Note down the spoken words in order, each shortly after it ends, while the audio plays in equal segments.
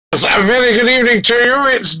A very good evening to you.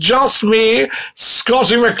 It's just me,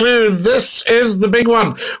 Scottie McClue. This is the big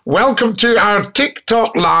one. Welcome to our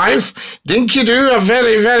TikTok Live. Dinky Doo, a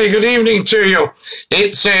very, very good evening to you.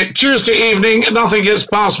 It's Tuesday evening, nothing gets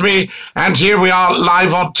past me, and here we are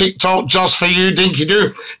live on TikTok just for you, Dinky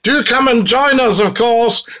Doo. Do come and join us, of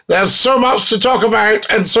course. There's so much to talk about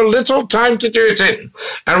and so little time to do it in.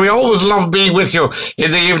 And we always love being with you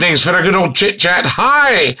in the evenings for a good old chit-chat.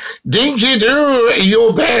 Hi, Dinky Doo,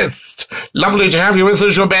 your best. Lovely to have you with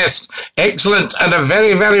us, your best. Excellent, and a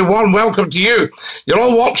very, very warm welcome to you. You're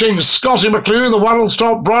all watching Scottie McClue, the world's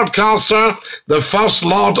top broadcaster, the first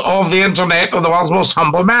lord of the internet, and the world's most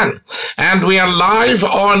humble man. And we are live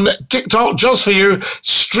on TikTok just for you,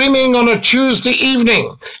 streaming on a Tuesday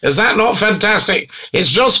evening. Is that not fantastic? It's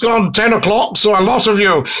just gone 10 o'clock, so a lot of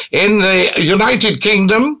you in the United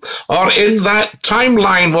Kingdom or in that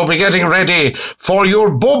timeline will be getting ready for your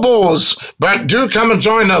bobos. But do come and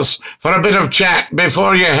join us for a bit of chat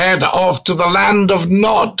before you head off to the land of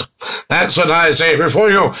Nod. That's what I say. Before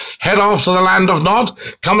you head off to the land of Nod,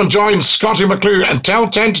 come and join Scottie McClue and tell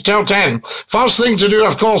 10 to tell 10. First thing to do,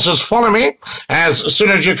 of course, is follow me as soon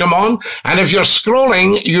as you come on. And if you're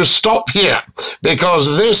scrolling, you stop here,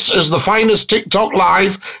 because this is the finest TikTok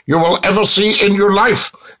Live you will ever see in your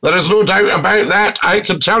life. There is no doubt about that. I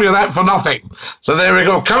can tell you that for nothing. So there we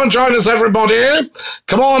go. Come and join us, everybody.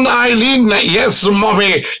 Come on, Eileen. Yes,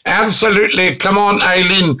 Mommy. Absolutely. Come on,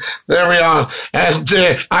 Eileen. There we are. And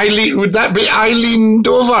Eileen, would that be Eileen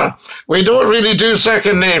Dover? We don't really do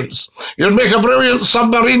second names. You'd make a brilliant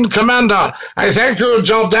submarine commander. I thank you,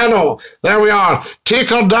 Giordano. There we are. Take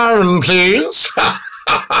her down, please.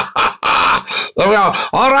 There we are.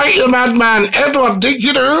 All right, you madman. Edward,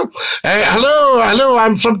 Dinky Doo. Hello,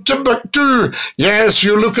 I'm from Timbuktu. Yes,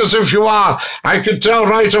 you look as if you are. I could tell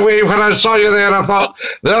right away when I saw you there. I thought,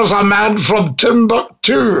 there's a man from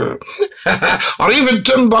Timbuktu. Or even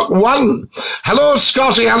Timbuk 1. Hello,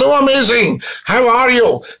 Scottie. Hello, amazing. How are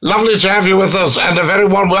you? Lovely to have you with us, and a very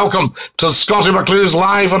warm welcome to Scottie McClue's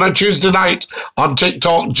Live on a Tuesday night on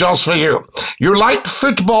TikTok just for you. You like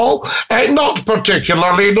football? Not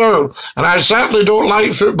particularly, no. And I certainly don't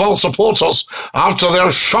like football supporters after their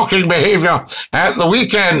shocking behaviour at the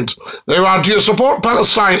weekend. Do you support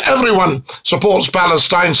Palestine? Everyone supports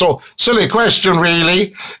Palestine, so silly question,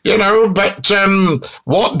 really. You know, but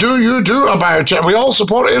what do you do about it? We all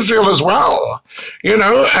support Israel as well, you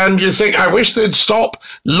know, and you think, I wish they'd stop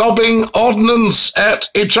lobbing ordnance at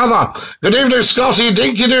each other. Good evening, Scottie.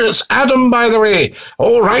 Dinky Doo. It's Adam, by the way.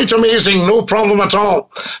 All right, amazing. No problem at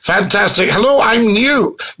all. Fantastic. Hello, I'm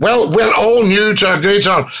new. Well, we're all new to a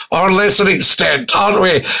greater or lesser extent, aren't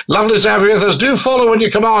we? Lovely to have you with us. Do follow when you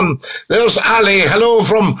come on. There's Ali. Hello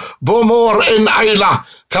from Beaumore in Isla.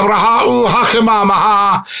 Kamrahau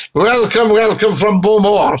Hakimamaha. Welcome from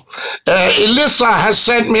Beaumore. Elissa has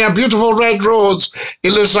sent me a beautiful red rose.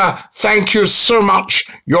 Elissa, thank you so much.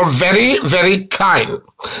 You're very, very kind.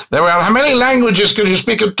 There we are. How many languages can you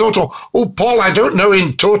speak in total? Oh, Paul, I don't know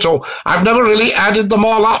in total. I've never really added them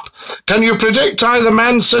all up. Can you predict either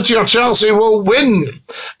Man City or Chelsea will win?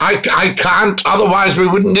 I can't. Otherwise, we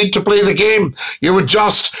wouldn't need to play the game. You would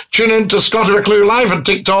just tune in to Scottie McClue Live on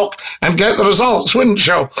TikTok and get the results, wouldn't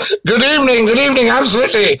you? Good evening,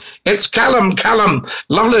 absolutely. It's Callum.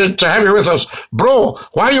 Lovely to have you with us. Bro,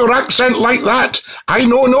 why your accent like that? I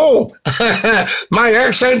no. My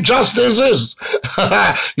accent just is.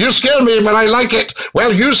 You scare me, but I like it.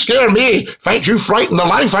 Well, you scare me. In fact, you frighten the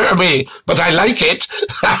life out of me, but I like it.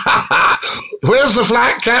 Where's the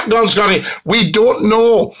flat cap gone, Scottie? We don't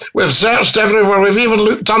know. We've searched everywhere. We've even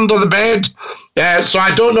looked under the bed. So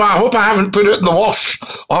I don't know. I hope I haven't put it in the wash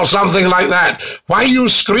or something like that. Why are you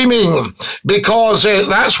screaming? Because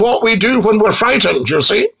that's what we do when we're frightened, you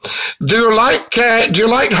see. Do you like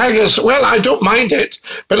haggis? Well, I don't mind it,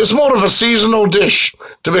 but it's more of a seasonal dish,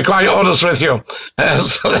 to be quite honest with you.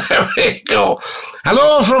 So there we go.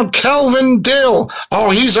 Hello from Kelvin Dale.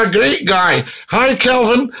 Oh, he's a great guy. Hi,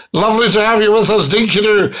 Kelvin. Lovely to have you with us, Dinky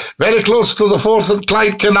Doo. Very close to the Forth and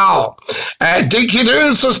Clyde Canal. Dinky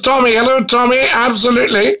Doo, says Tommy. Hello, Tommy.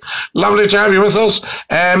 Absolutely. Lovely to have you with us.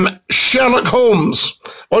 Sherlock Holmes.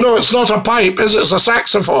 Oh, no, it's not a pipe, is it? It's a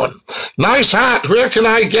saxophone. Nice hat. Where can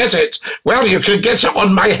I get it? Well, you can get it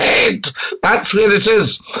on my head. That's where it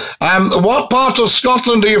is. What part of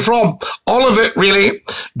Scotland are you from? All of it, really.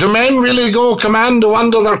 Do men really go commando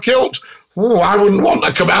under their kilt? Oh, I wouldn't want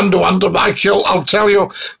a commando under my kilt, I'll tell you.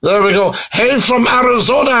 There we go. Hey, from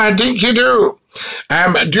Arizona, Dinky Doo.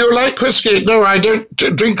 Do you like whiskey? No, I don't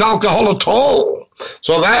drink alcohol at all.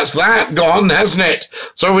 So that's that gone, hasn't it?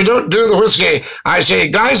 So we don't do the whiskey. I say,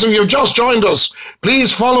 guys, if you've just joined us,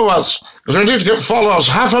 please follow us, because we need to get followers.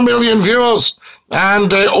 500,000 viewers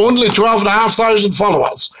and only 12,500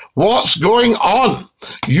 followers. What's going on?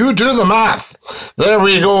 You do the math. There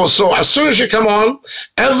we go. So as soon as you come on,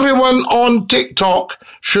 everyone on TikTok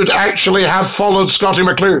should actually have followed Scottie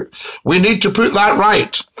McClue. We need to put that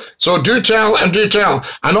right. So do tell and do tell.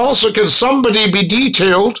 And also, can somebody be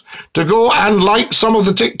detailed to go and like some of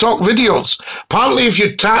the TikTok videos? Apparently, if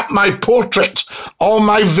you tap my portrait, all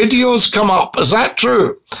my videos come up. Is that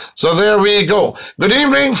true? So there we go. Good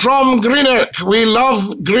evening from Greenock. We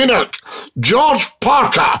love Greenock. George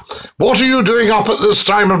Parker, what are you doing up at this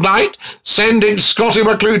time of night? Sending Scottie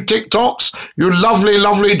McClue TikToks? You lovely,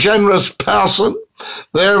 lovely, generous person.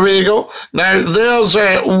 There we go. Now, there's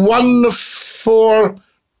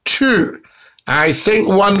 142. I think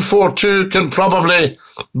 142 can probably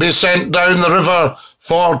be sent down the river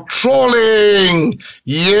for trolling.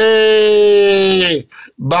 Yay!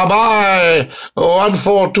 Bye-bye.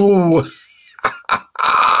 142.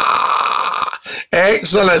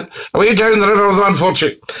 Excellent. Away down the river with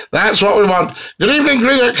 142. That's what we want. Good evening,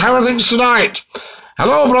 Greenock. How are things tonight?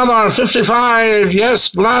 Hello, brother. 55.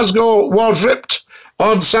 Yes, Glasgow was ripped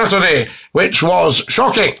on Saturday, which was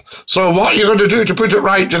shocking. So what are you going to do to put it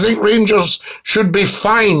right? Do you think Rangers should be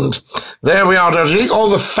fined? There we are. Do you think all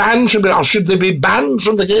the fans should be, or should they be banned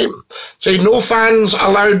from the game? Say no fans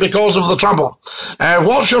allowed because of the trouble.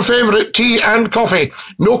 What's your favourite tea and coffee?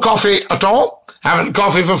 No coffee at all. Haven't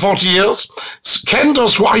coffee for 40 years.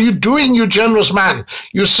 Kenders, what are you doing, you generous man?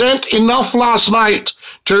 You sent enough last night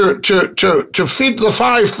to feed the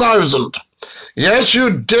 5,000. Yes,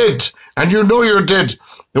 you did. And you know you did.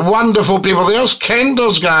 The wonderful people. There's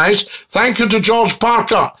Kenders, guys. Thank you to George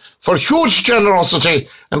Parker for huge generosity.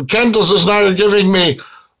 And Kenders is now giving me,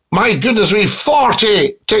 my goodness me,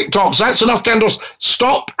 40 TikToks. That's enough, Kenders.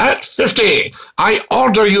 Stop at 50. I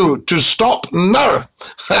order you to stop now.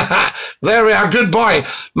 There we are. Good boy.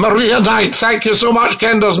 Maria Knight. Thank you so much,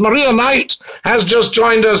 Kenders. Maria Knight has just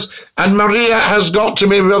joined us, and Maria has got to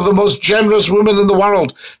me with the most generous woman in the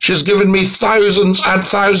world. She's given me thousands and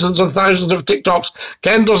thousands and thousands of TikToks.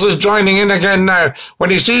 Kenders is joining in again now. When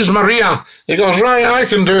he sees Maria, he goes, right, I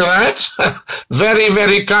can do that. Very,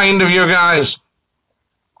 very kind of you guys.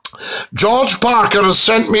 George Parker has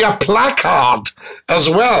sent me a placard as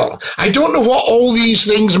well. I don't know what all these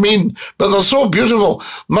things mean, but they're so beautiful.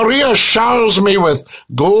 Maria showers me with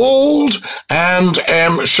gold and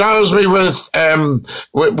showers me with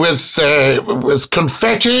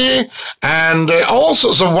confetti and all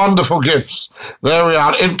sorts of wonderful gifts. There we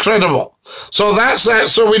are. Incredible. So that's that.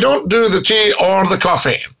 So we don't do the tea or the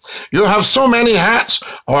coffee. You have so many hats.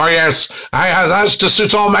 Oh, yes. That's to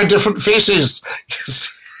suit all my different faces.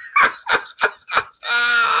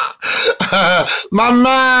 My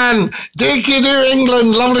man, Dickie do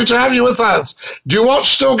England, lovely to have you with us. Do you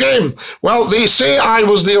watch Still Game? Well, they say I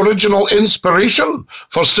was the original inspiration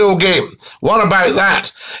for Still Game. What about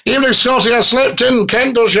that? Evening, Scotty, I slept in.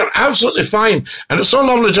 Kenders, you're absolutely fine. And it's so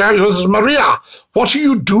lovely to have you with us. Maria, what are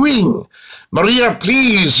you doing? Maria,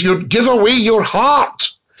 please, you'd give away your heart.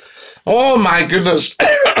 Oh, my goodness.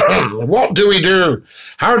 What do we do?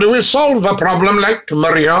 How do we solve a problem like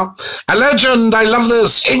Maria? A legend. I love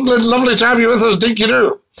this. England, lovely to have you with us. Dinky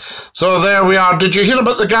do. So there we are. Did you hear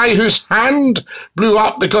about the guy whose hand blew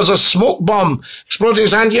up because a smoke bomb exploded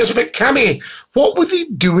his hand? Yes, but Cammy, what were they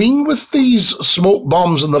doing with these smoke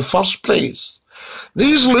bombs in the first place?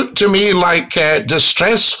 These look to me like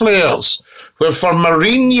distress flares. Well, for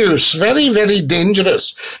marine use, very, very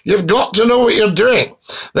dangerous. You've got to know what you're doing.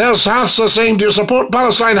 There's Hafsa saying, do you support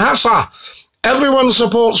Palestine? Hafsa, everyone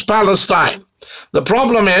supports Palestine. The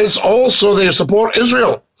problem is also they support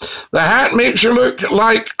Israel. The hat makes you look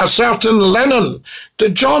like a certain Lenin.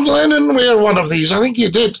 Did John Lennon wear one of these? I think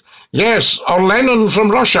he did. Yes, or Lenin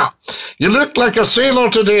from Russia. You look like a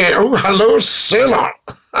sailor today. Oh, hello, sailor.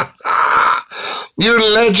 You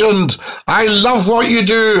legend. I love what you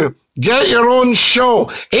do. Get your own show.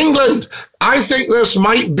 England, I think this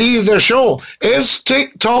might be the show. Is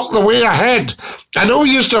TikTok the way ahead? I know we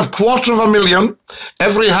used to have 250,000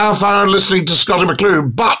 every half hour listening to Scottie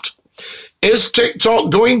McClue, but is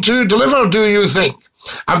TikTok going to deliver, do you think?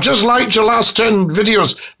 I've just liked your last 10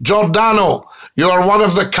 videos. Giordano, you are one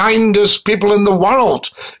of the kindest people in the world.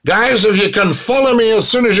 Guys, if you can follow me as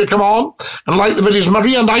soon as you come on and like the videos.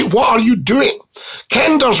 Maria Knight, what are you doing?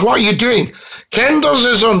 Kenders, what are you doing? Kenders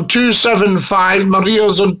is on 275,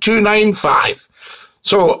 Maria's on 295.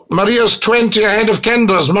 So Maria's 20 ahead of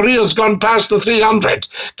Kenda's. Maria's gone past the 300.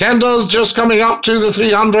 Kenda's just coming up to the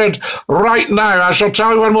 300 right now. I shall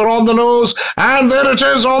tell you when we're on the nose. And there it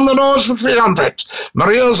is on the nose for 300.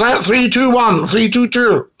 Maria's at 321,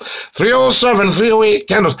 322, 307, 308.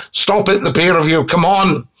 Kenda's. Stop it, the pair of you. Come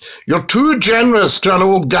on. You're too generous to an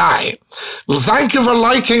old guy. Thank you for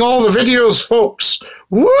liking all the videos, folks.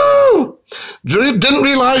 Woo! Didn't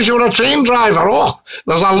realize you were a train driver. Oh,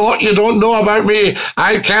 there's a lot you don't know about me,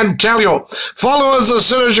 I can tell you. Follow us as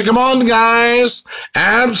soon as you come on, guys.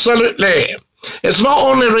 Absolutely. It's not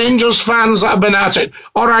only Rangers fans that have been at it.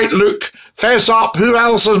 All right, Luke, fess up. Who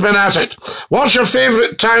else has been at it? What's your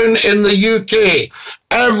favourite town in the UK?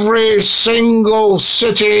 Every single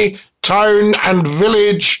city, town and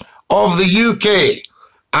village of the UK.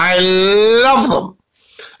 I love them.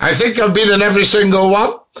 I think I've been in every single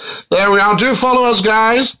one. There we are. Do follow us,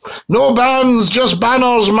 guys. No bans, just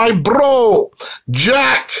banners, my bro.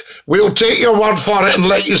 Jack, we'll take your word for it and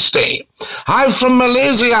let you stay. Hi from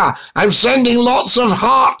Malaysia. I'm sending lots of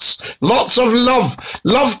hearts, lots of love.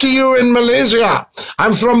 Love to you in Malaysia.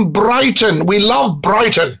 I'm from Brighton. We love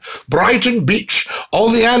Brighton. Brighton Beach. All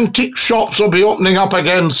the antique shops will be opening up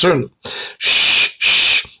again soon. Shh,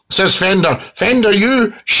 shh, says Fender. Fender,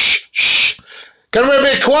 you, shh, shh. Can we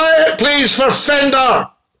be quiet, please, for Fender?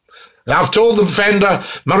 I've told them, Fender,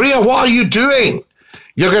 Maria, what are you doing?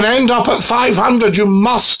 You're going to end up at 500. You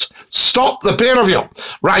must stop, the pair of you.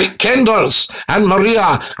 Right, Kenders and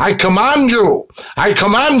Maria, I command you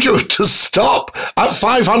to stop at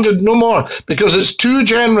 500, no more, because it's too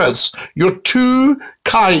generous. You're too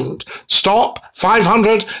kind. Stop,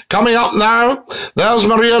 500, coming up now. There's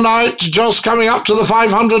Maria Knight, just coming up to the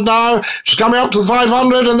 500 now. She's coming up to the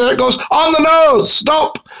 500, and then it goes on the nose.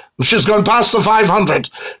 Stop. She's gone past the 500.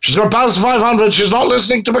 She's gone past the 500. She's not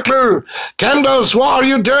listening to McClue. Kenders, what are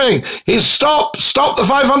you doing? He's stop the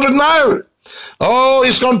 500 now. Oh,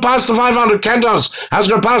 he's gone past the 500. Kenders has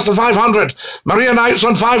gone past the 500. Maria Knight's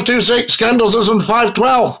on 526. Kenders is on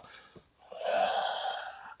 512.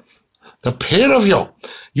 The pair of you,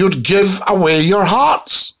 you'd give away your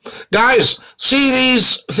hearts. Guys, see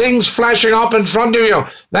these things flashing up in front of you?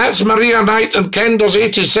 That's Maria Knight and Kenders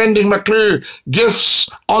 80 sending McClue gifts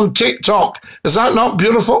on TikTok. Is that not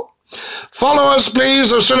beautiful? Follow us,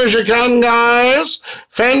 please, as soon as you can, guys.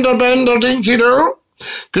 Fender Bender Dinky Doo.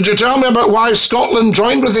 Could you tell me about why Scotland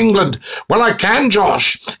joined with England? Well, I can,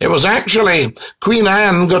 Josh. It was actually Queen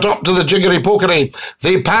Anne got up to the jiggery-pokery.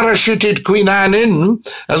 They parachuted Queen Anne in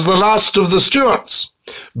as the last of the Stuarts.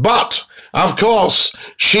 But, of course,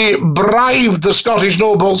 she bribed the Scottish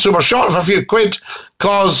nobles who were short of a few quid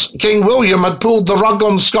because King William had pulled the rug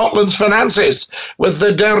on Scotland's finances with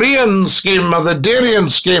the Darien scheme or the Darien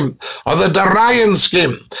scheme or the Darien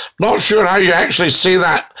scheme. Not sure how you actually say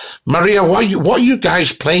that. Maria, what are you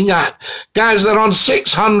guys playing at? Guys, they're on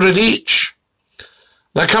 600 each.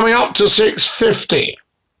 They're coming up to 650.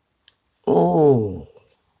 Oh,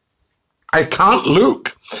 I can't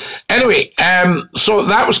look. Anyway, so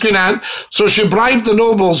that was Queen Anne. So she bribed the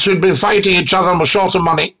nobles who'd been fighting each other and were short of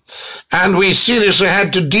money. And we seriously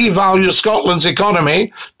had to devalue Scotland's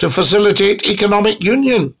economy to facilitate economic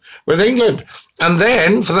union with England. And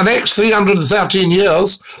then, for the next 313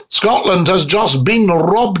 years, Scotland has just been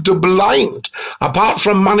robbed blind, apart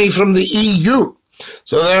from money from the EU.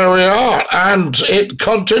 So there we are, and it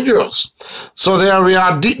continues. So there we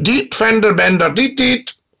are. Deet Fender Bender. Deet,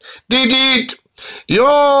 deet. Deet, deet.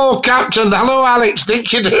 Yo, Captain. Hello, Alex.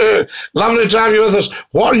 Thank you. Lovely to have you with us.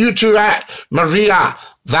 What are you two at? Maria,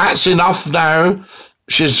 that's enough now.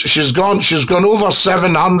 She's gone over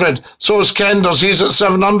 700. So is Kenders. He's at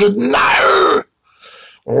 700 now.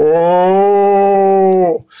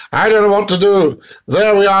 Oh, I don't know what to do.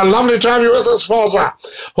 There we are. Lovely to have you with us, Forza.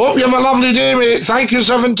 Hope you have a lovely day, mate. Thank you,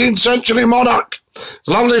 17th Century Monarch. It's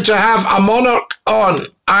lovely to have a monarch on,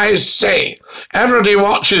 I say. Everybody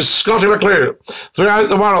watches Scottie McClue throughout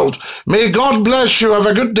the world. May God bless you. Have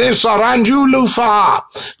a good day, sir. And you, Lufa.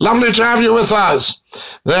 Lovely to have you with us.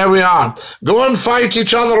 There we are. Go and fight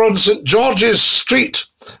each other on St. George's Street.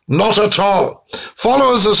 Not at all.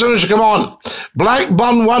 Follow us as soon as you come on.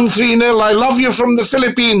 Blackburn 130. I love you from the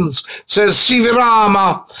Philippines, says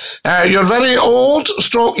Sivirama. You're very old,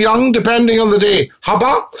 stroke young, depending on the day.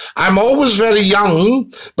 Hubba, I'm always very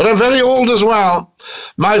young, but I'm very old as well.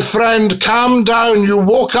 My friend, calm down. You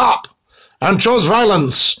woke up and chose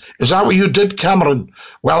violence. Is that what you did, Cameron?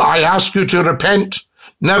 Well, I ask you to repent.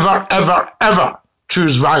 Never, ever, ever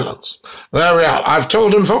choose violence. There we are. I've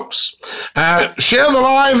told him, folks. Share the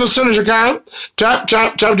live as soon as you can. Tap,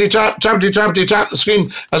 tap, tappity, tap, tappity, tappity, tap the screen.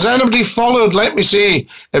 Has anybody followed? Let me see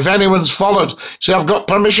if anyone's followed. See, I've got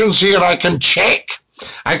permissions here. I can check.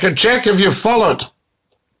 I can check if you followed.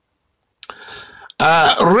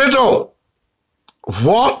 Riddle.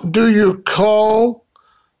 What do you call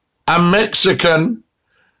a Mexican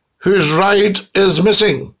whose ride is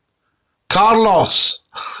missing? Carlos.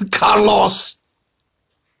 Carlos.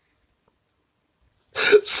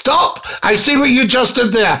 Stop. I see what you just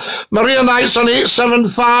did there. Maria Knight's on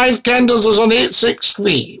 875. Kendall's is on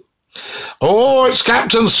 863. Oh, it's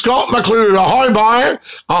Captain Scott McClure. Ahoy, boy.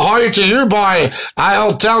 Ahoy to you, boy.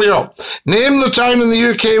 I'll tell you. Name the town in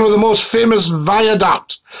the UK with the most famous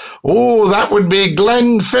viaduct. Oh, that would be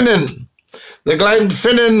Glenfinnan. The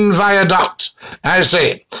Glenfinnan Viaduct, I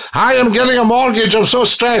say. Hi, I'm getting a mortgage. I'm so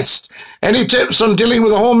stressed. Any tips on dealing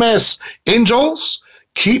with the whole mess? Angels,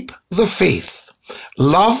 keep the faith.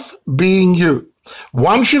 Love being you.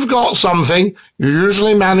 Once you've got something, you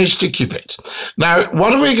usually manage to keep it. Now,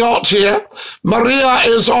 what have we got here? Maria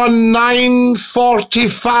is on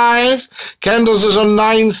 945. Kendall's is on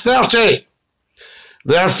 930.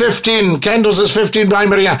 They're 15. Kendall's is 15 by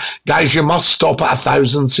Maria. Guys, you must stop at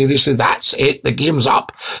 1,000. Seriously, that's it. The game's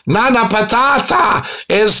up. Nana Patata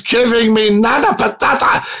is giving me, Nana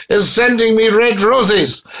Patata is sending me red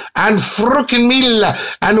roses. And Frukin Mil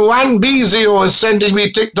and Juan Bizio is sending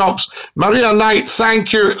me TikToks. Maria Knight,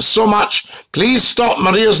 thank you so much. Please stop.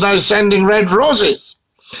 Maria's now sending red roses.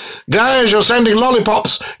 Guys, you're sending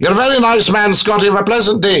lollipops. You're a very nice man, Scotty. Have a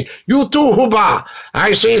pleasant day. You too, Huba.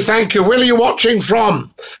 I say thank you. Where are you watching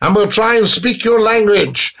from? And we'll try and speak your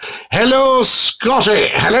language. Hello, Scotty.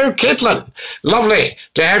 Hello, Caitlin. Lovely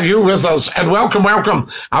to have you with us. And welcome, welcome.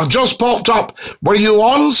 I've just popped up. Were you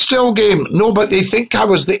on Still Game? No, but they think I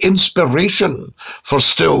was the inspiration for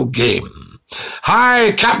Still Game.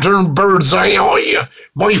 Hi, Captain Birdseye,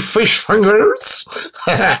 my fish fingers.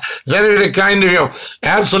 Very, very kind of you.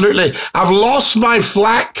 Absolutely. I've lost my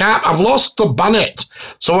flat cap. I've lost the bonnet.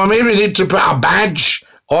 So I maybe need to put a badge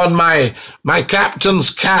on my captain's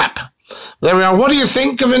cap. There we are. What do you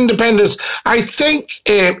think of independence? I think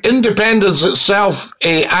independence itself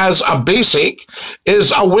as a basic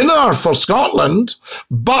is a winner for Scotland,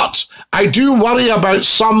 but I do worry about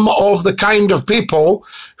some of the kind of people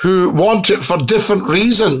who want it for different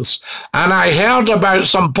reasons. And I heard about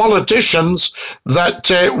some politicians that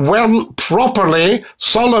weren't properly,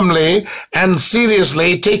 solemnly, and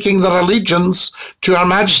seriously taking their allegiance to Her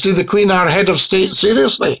Majesty the Queen, our head of state,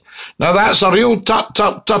 seriously. Now that's a real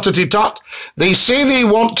tut-tut-tuttity-tut. They say they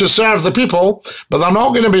want to serve the people, but they're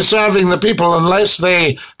not going to be serving the people unless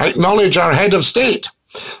they acknowledge our head of state.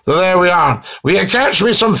 So there we are. Will you catch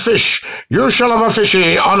me some fish? You shall have a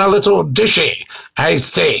fishy on a little dishy, I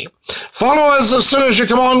say. Follow us as soon as you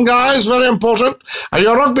come on, guys. Very important. Are you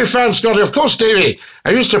a rugby fan, Scotty? Of course, Davey.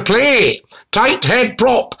 I used to play. Tight head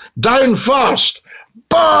prop. Down first.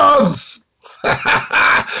 Boom!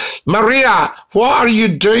 Maria, what are you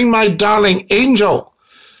doing, my darling angel?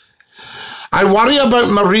 I worry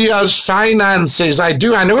about Maria's finances. I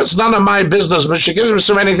do. I know it's none of my business, but she gives me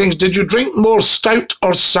so many things. Did you drink more stout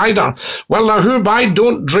or cider? Well, now, I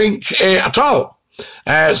don't drink at all.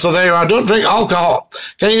 So there you are. Don't drink alcohol.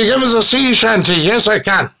 Can you give us a sea shanty? Yes, I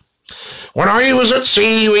can. When I was at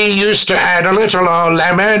sea, we used to add a little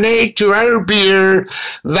lemonade to our beer.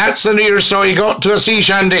 That's the nearest so you got to a sea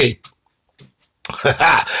shanty.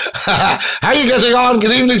 How are you getting on?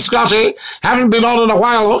 Good evening, Scotty. Haven't been on in a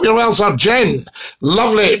while. Hope you're well, sir. Jen,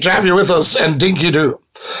 lovely to have you with us, and dinky do.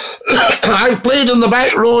 I've played in the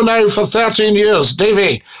back row now for 13 years.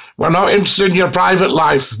 Davey, we're not interested in your private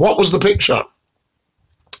life. What was the picture?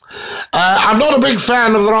 I'm not a big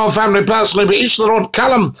fan of the royal family personally, but each their own.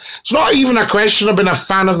 Callum, it's not even a question of being a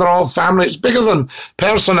fan of the royal family. It's bigger than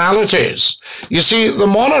personalities. You see, the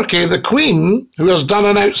monarchy, the Queen, who has done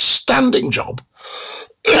an outstanding job,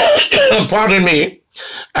 pardon me,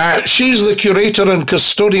 she's the curator and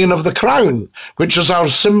custodian of the crown, which is our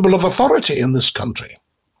symbol of authority in this country.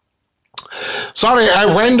 Sorry,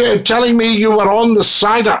 when telling me you were on the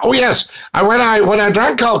cider. Oh yes, when I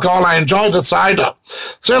drank alcohol, I enjoyed the cider.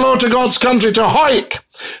 Say hello to God's country, to Hoik.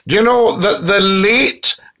 Do you know that the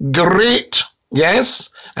late, great, yes,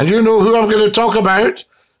 and you know who I'm going to talk about?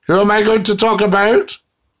 Who am I going to talk about?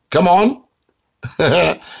 Come on.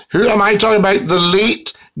 Who am I talking about? The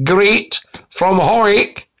late, great, from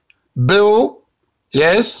Hoik, Bill,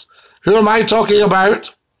 yes. Who am I talking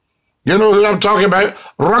about? You know who I'm talking about?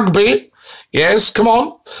 Rugby. Yes, come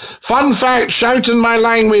on. Fun fact, shout in my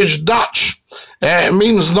language, Dutch,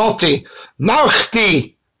 means naughty.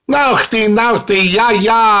 Naughty, naughty, naughty, ja,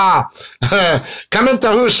 ja. Come into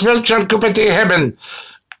huis, Wiltshire, Kuppete hebben.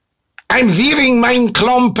 I'm wearing mijn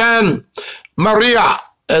klompen. Maria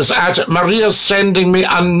is at it. Maria's sending me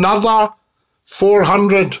another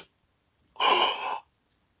 400.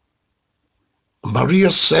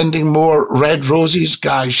 Maria's sending more red roses,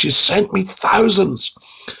 guys. She sent me thousands.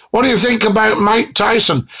 What do you think about Mike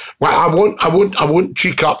Tyson? Well, I won't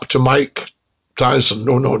cheek up to Mike Tyson.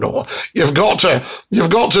 No. You've got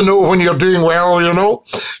to know when you're doing well, you know.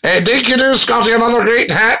 Dinky Doo, Scotty, another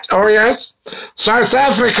great hat. Oh, yes. South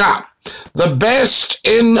Africa, the best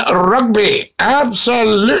in rugby.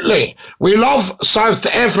 Absolutely. We love South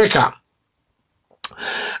Africa.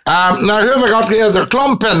 Now, who have I got here? They're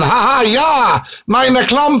Klumpen. Yeah. Meine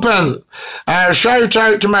Klumpen. Shout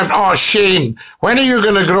out to my... Shane. When are you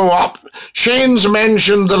going to grow up? Shane's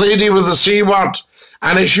mentioned the lady with the C word,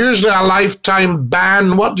 and it's usually a lifetime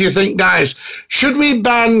ban. What do you think, guys? Should we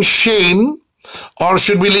ban Shane, or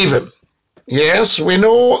should we leave him? Yes, we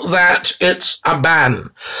know that it's a ban.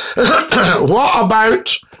 What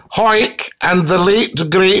about Hoik and the late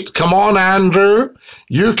great, come on, Andrew,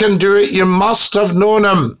 you can do it, you must have known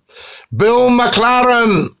him, Bill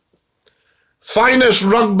McLaren, finest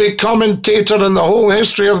rugby commentator in the whole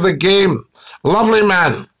history of the game. Lovely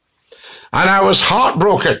man. And I was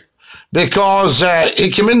heartbroken because he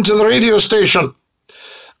came into the radio station,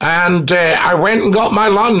 and I went and got my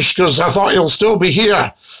lunch because I thought he'll still be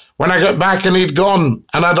here when I got back and he'd gone,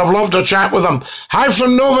 and I'd have loved to chat with him. Hi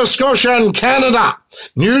from Nova Scotia in Canada,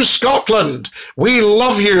 New Scotland. We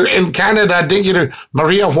love you in Canada. Dinky Doo.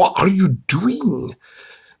 Maria, what are you doing?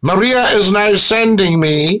 Maria is now sending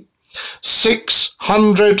me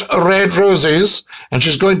 600 red roses, and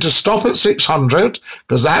she's going to stop at 600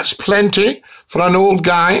 because that's plenty for an old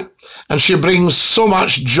guy, and she brings so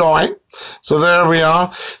much joy. So there we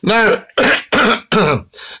are. Now,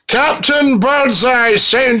 Captain Birdseye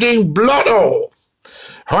sounding Blotto.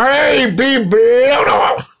 Hooray, be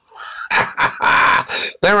Blotto.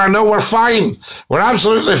 There, no, we're fine. We're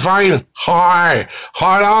absolutely fine. Hi,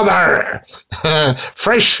 other.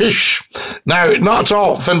 Fresh fish. No, not at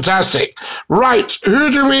all. Fantastic. Right,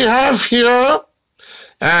 who do we have here?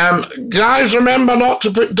 Guys, remember not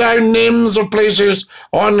to put down names of places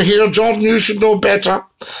on here. Jordan, you should know better.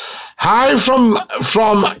 Hi from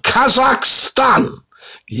Kazakhstan.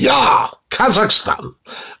 Yeah, Kazakhstan.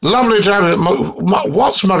 Lovely to have it.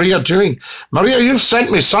 What's Maria doing? Maria, you've sent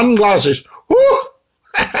me sunglasses. Woo!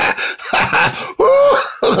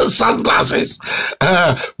 The sunglasses.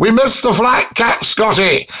 We missed the flat cap,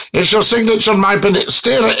 Scotty. It's your signature on my pin. There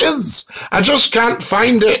it is. I just can't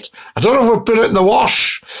find it. I don't know if we've put it in the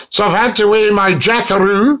wash, so I've had to wear my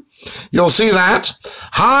jackaroo. You'll see that.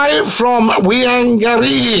 Hi from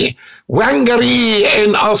Whangaree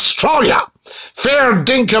in Australia. Fair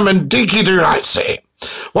dinkum and dinky do, I say.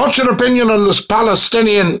 What's your opinion on this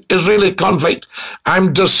Palestinian-Israeli conflict?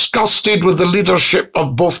 I'm disgusted with the leadership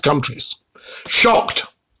of both countries. Shocked.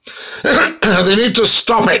 They need to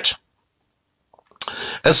stop it.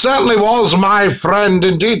 It certainly was, my friend,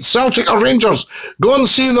 indeed. Celtic or Rangers, go and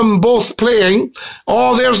see them both playing.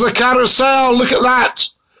 Oh, there's the carousel. Look at that.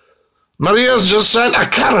 Maria's just sent a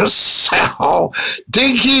carousel.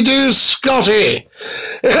 Dinky Doo, Scotty.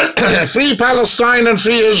 Free Palestine and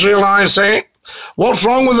free Israel, I say. What's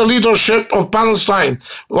wrong with the leadership of Palestine?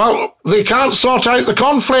 Well, they can't sort out the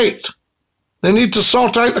conflict. They need to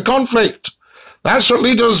sort out the conflict. That's what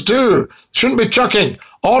leaders do. Shouldn't be chucking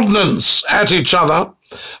ordnance at each other.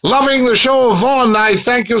 Loving the show, Vaughn. I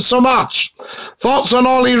thank you so much. Thoughts on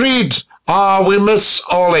Ollie Reid? We miss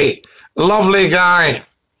Ollie. Lovely guy.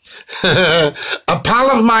 A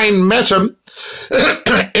pal of mine met him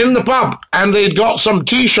in the pub, and they'd got some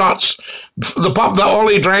T-shirts. The pub that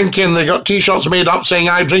Ollie drank in, they got T-shirts made up saying,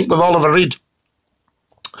 I drink with Oliver Reid.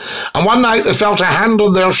 And one night they felt a hand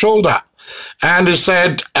on their shoulder, and he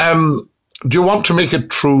said, do you want to make it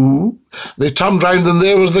true? They turned round, and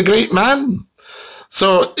there was the great man.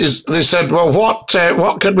 So they said, well, what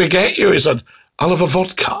can we get you? He said, I'll have a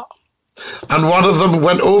vodka. And one of them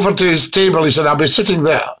went over to his table. He said, I'll be sitting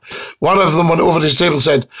there. One of them went over to his table and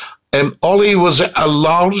said, Ollie, was it a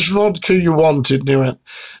large vodka you wanted? And he went,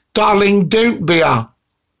 darling, don't be and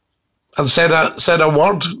said a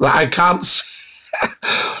word that I can't say.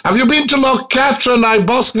 Have you been to Loch Katrine? I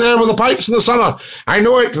busked there with the pipes in the summer. I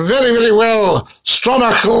know it very, very well.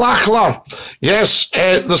 Stronach Lachlan. Yes,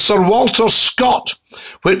 the Sir Walter Scott,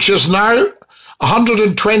 which is now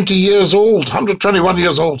 120 years old, 121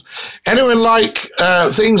 years old. Anyone like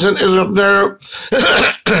things in there?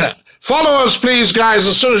 Follow us, please, guys,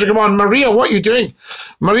 as soon as you come on. Maria, what are you doing?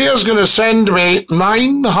 Maria's going to send me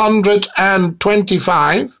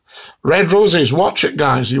 925 red roses. Watch it,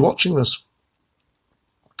 guys. Are you watching this?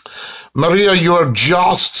 Maria, you are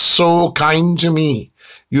just so kind to me.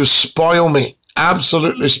 You spoil me.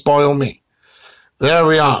 Absolutely spoil me. There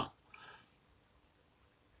we are.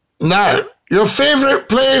 Now, Your favourite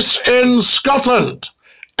place in Scotland?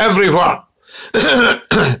 Everywhere.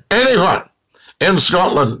 Anywhere in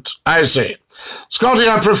Scotland, I say. Scotty,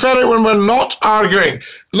 I prefer it when we're not arguing.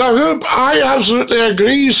 Lahoop, I absolutely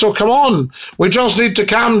agree, so come on. We just need to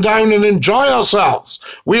calm down and enjoy ourselves.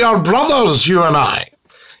 We are brothers, you and I.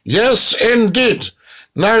 Yes, indeed.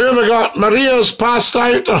 Now, who have we got? Maria's passed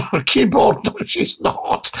out on her keyboard. No, she's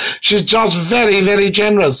not. She's just very, very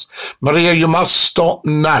generous. Maria, you must stop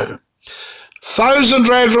now. 1,000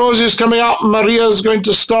 red roses coming up. Maria's going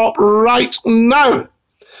to stop right now.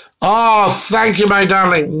 Oh, thank you, my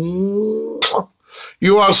darling.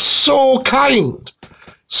 You are so kind.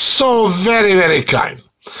 So very, very kind.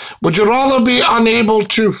 Would you rather be unable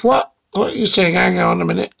to... What are you saying? Hang on a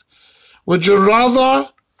minute. Would you rather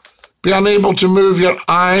be unable to move your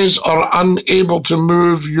eyes or unable to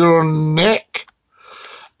move your neck?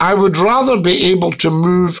 I would rather be able to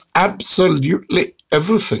move absolutely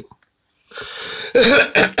everything.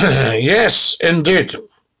 Yes, indeed.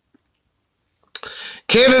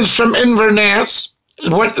 Karen's from Inverness,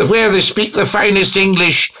 where they speak the finest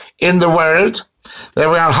English in the world. There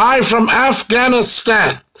we are. Hi from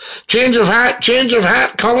Afghanistan. Change of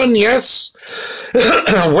hat, Colin, yes.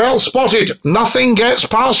 Well spotted. Nothing gets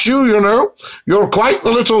past you, you know. You're quite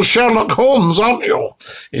the little Sherlock Holmes, aren't you?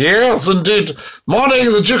 Yes, indeed.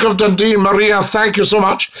 Morning, the Duke of Dundee. Maria, thank you so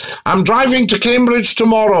much. I'm driving to Cambridge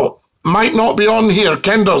tomorrow. Might not be on here,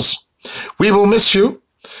 Kenders. We will miss you.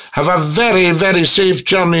 Have a very, very safe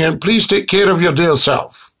journey and please take care of your dear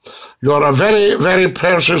self. You're a very, very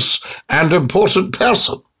precious and important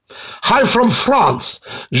person. Hi from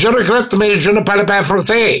France. Je regrette, mais je ne parle pas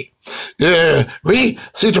français. Oui,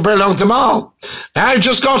 c'est un peu lentement. I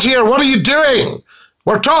just got here. What are you doing?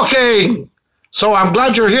 We're talking. So I'm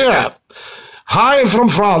glad you're here. Hi from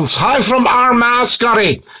France. Hi from Armagh,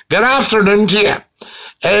 Scotty. Good afternoon to you.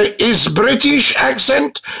 Is British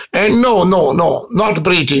accent? No, not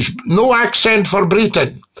British. No accent for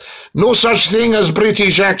Britain. No such thing as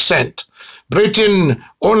British accent. Britain,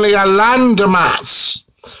 only a landmass.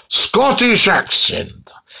 Scottish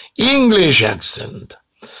accent. English accent.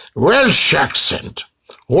 Welsh accent.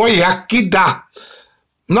 Oyakida.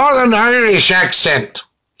 Northern Irish accent.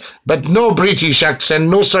 But no British accent,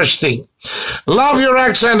 no such thing. Love your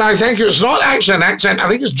accent. I think it's not accent. I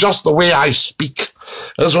think it's just the way I speak.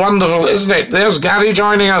 It's wonderful, isn't it? There's Gary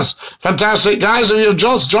joining us. Fantastic. Guys, if you've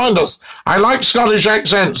just joined us, I like Scottish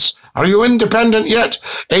accents. Are you independent yet?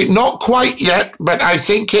 Not quite yet, but I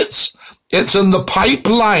think it's in the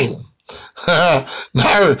pipeline.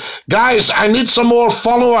 Now, guys, I need some more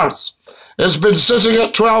followers. It's been sitting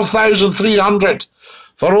at 12,300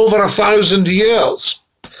 for over 1,000 years.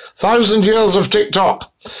 1,000 years of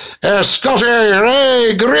TikTok. Scotty,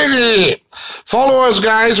 Ray, Gravy. Follow us,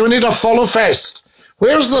 guys. We need a follow fest.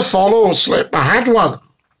 Where's the follow slip? I had one.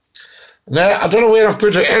 I don't know where I've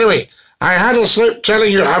put it. Anyway, I had a slip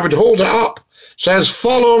telling you I would hold it up. It says,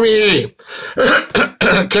 follow me.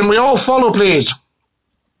 Can we all follow, please?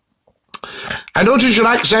 I noticed your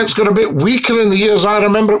accent's got a bit weaker in the years. I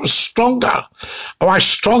remember it was stronger. Oh, a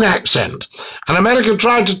strong accent. And America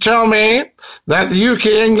tried to tell me that the UK,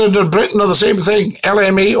 England, and Britain are the same thing.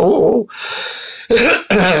 LME, oh.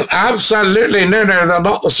 Absolutely, no, they're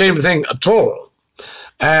not the same thing at all.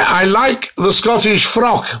 I like the Scottish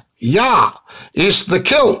frock. Yeah, it's the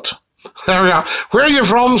kilt. There we are. Where are you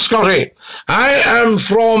from, Scotty? I am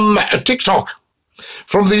from TikTok.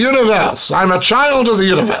 From the universe. I'm a child of the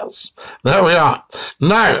universe. There we are.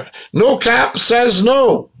 Now, no cap says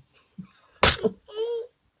no.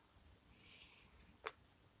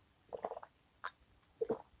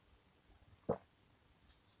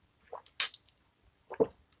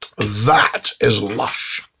 That is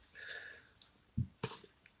lush.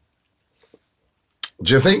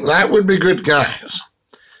 Do you think that would be good, guys?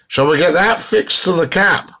 Shall we get that fixed to the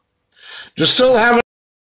cap? Do you still have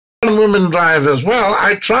women drivers? Well,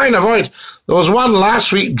 I try and avoid. There was one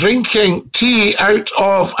last week drinking tea out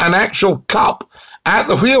of an actual cup at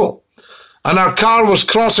the wheel, and our car was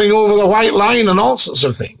crossing over the white line and all sorts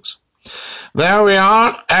of things. There we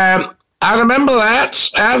are. I remember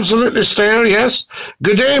that. Absolutely, Stair, yes.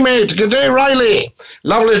 Good day, mate. Good day, Riley.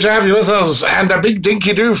 Lovely to have you with us. And a big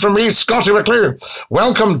dinky-do from me, Scotty McClure.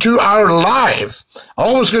 Welcome to our live.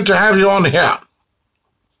 Always good to have you on here.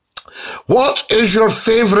 What is your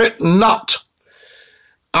favourite nut?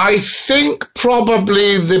 I think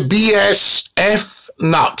probably the BSF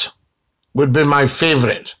nut would be my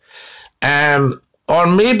favourite. Or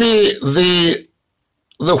maybe the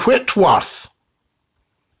Whitworth,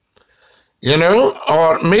 you know,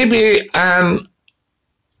 or maybe an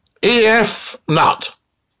AF nut.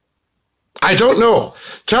 I don't know.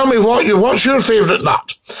 Tell me what's your favourite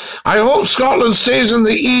nut? I hope Scotland stays in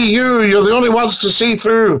the EU. You're the only ones to see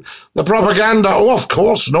through the propaganda. Oh, of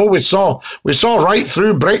course, no, we saw right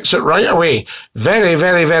through Brexit right away. Very,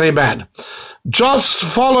 very, very bad. Just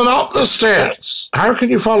fallen up the stairs. How can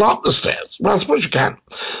you fall up the stairs? Well, I suppose you can.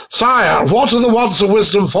 Sire, what are the words of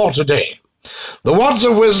wisdom for today? The words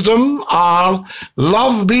of wisdom are,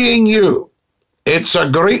 love being you. It's a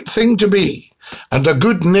great thing to be, and a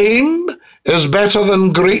good name is better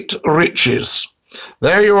than great riches.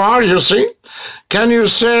 There you are, you see. Can you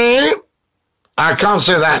say, I can't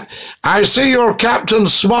say that. I see you're Captain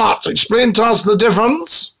Smart. Explain to us the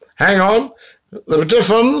difference. Hang on. The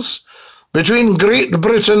difference between Great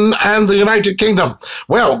Britain and the United Kingdom.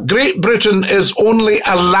 Well, Great Britain is only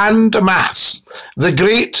a land mass. The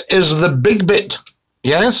great is the big bit.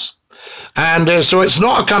 Yes? And so it's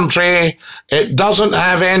not a country. It doesn't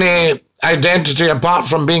have any identity apart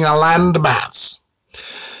from being a land mass.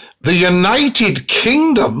 The United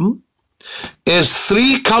Kingdom is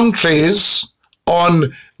 3 countries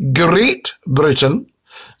on Great Britain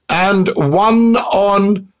and 1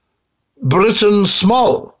 on Britain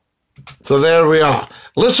Small. So there we are.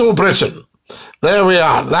 Little Britain. There we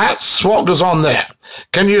are. That's what goes on there.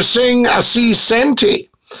 Can you sing a sea sentry?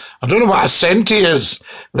 I don't know what a sentry is.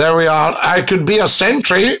 There we are. I could be a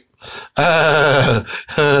sentry.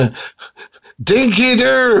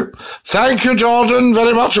 Dinky-doo. Thank you, Jordan.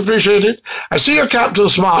 Very much appreciated. I see you're Captain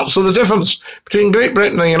Smart. So the difference between Great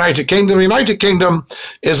Britain and the United Kingdom, the United Kingdom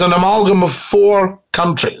is an amalgam of 4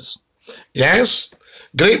 countries. Yes?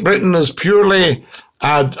 Great Britain is purely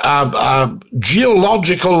a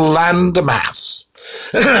geological land mass.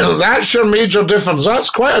 That's your major difference. That's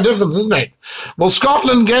quite a difference, isn't it? Will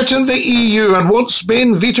Scotland get in the EU and won't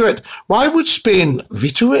Spain veto it? Why would Spain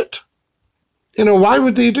veto it? You know, why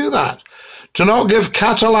would they do that? To not give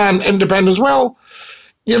Catalan independence? Well,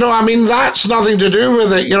 you know, I mean, that's nothing to do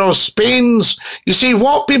with it. You know, Spain's, you see,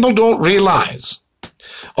 what people don't realise,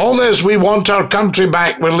 all this, we want our country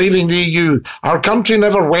back, we're leaving the EU. Our country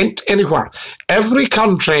never went anywhere. Every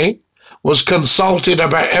country was consulted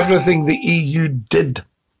about everything the EU did.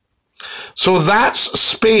 So that's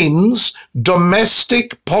Spain's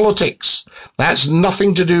domestic politics. That's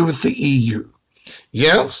nothing to do with the EU.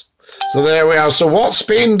 Yes? So there we are. So what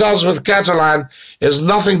Spain does with Catalan is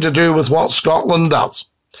nothing to do with what Scotland does.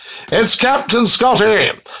 It's Captain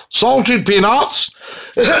Scotty. Salted peanuts.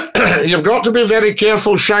 You've got to be very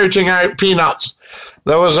careful shouting out peanuts.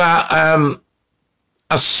 There was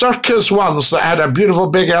a circus once that had a beautiful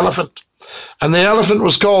big elephant, and the elephant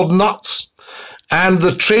was called Nuts. And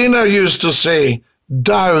the trainer used to say,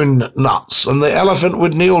 down nuts, and the elephant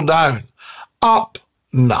would kneel down. Up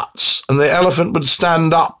nuts, and the elephant would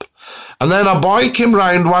stand up. And then a boy came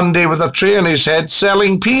round one day with a tray on his head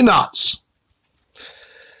selling peanuts.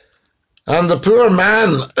 And the poor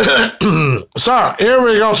man, sir, here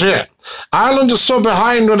we got here. Ireland is so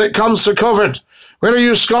behind when it comes to COVID. Where are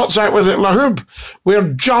you Scots at with it, Lahoob?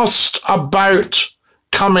 We're just about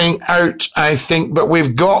coming out, I think, but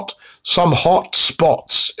we've got some hot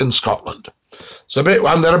spots in Scotland. It's a bit,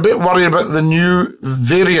 and they're a bit worried about the new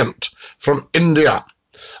variant from India.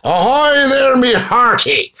 Ahoy there, me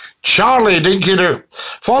hearty. Charlie Dinky-doo.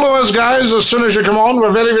 Follow us, guys, as soon as you come on.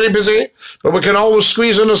 We're very, very busy, but we can always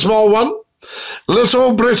squeeze in a small one.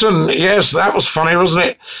 Little Britain. Yes, that was funny, wasn't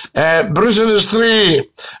it? Britain is 3.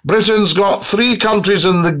 Britain's got 3 countries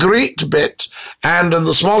in the great bit, and in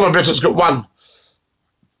the smaller bit it's got 1.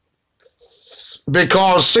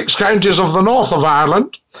 Because 6 counties of the north of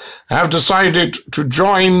Ireland have decided to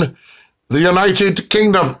join the United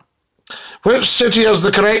Kingdom. Which city has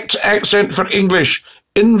the correct accent for English?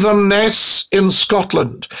 Inverness in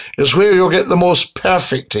Scotland is where you'll get the most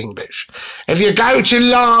perfect English. If you go to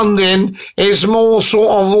London, it's more sort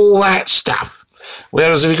of all that stuff.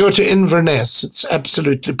 Whereas if you go to Inverness, it's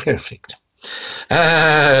absolutely perfect.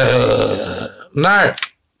 Now,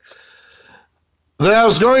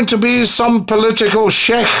 there's going to be some political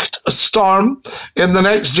storm in the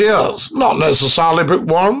next years. Not necessarily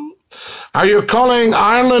bookworm. Are you calling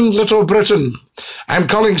Ireland Little Britain? I'm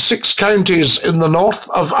calling 6 counties in the north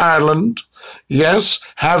of Ireland, yes,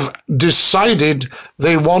 have decided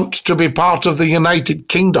they want to be part of the United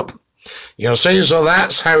Kingdom. You see, so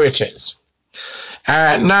that's how it is.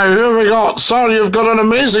 Now, here we got, sir, you've got an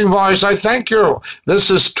amazing voice. I thank you. This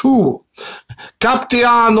is 2.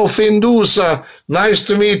 Captiano Findusa, nice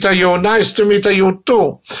to meet you. Nice to meet you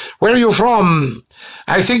too. Where are you from?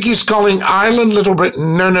 I think he's calling Ireland Little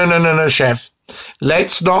Britain. No, chef.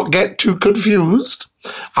 Let's not get too confused.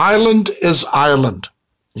 Ireland is Ireland.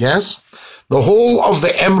 Yes? The whole of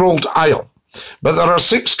the Emerald Isle. But there are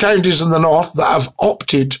 6 counties in the north that have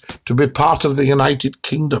opted to be part of the United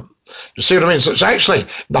Kingdom. You see what I mean? So it's actually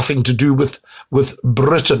nothing to do with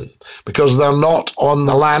Britain, because they're not on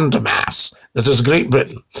the landmass that is Great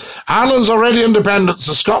Britain. Ireland's already independent,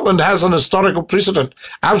 so Scotland has an historical precedent.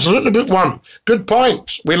 Absolutely, Bookworm. Good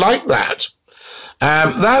point. We like that.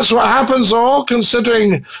 That's what happens, though,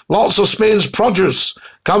 considering lots of Spain's produce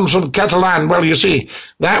comes from Catalan. Well, you see,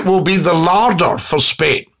 that will be the larder for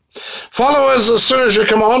Spain. Follow us as soon as you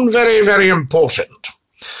come on. Very, very important.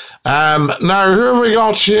 Now, who have we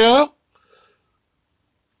got here?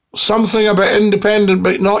 Something about independent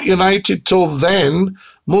but not united till then.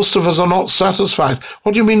 Most of us are not satisfied.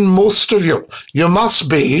 What do you mean, most of you? You must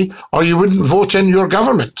be, or you wouldn't vote in your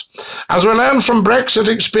government. As we learned from Brexit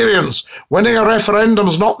experience, winning a referendum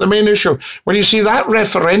is not the main issue. Well, you see, that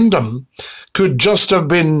referendum could just have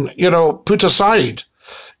been, put aside.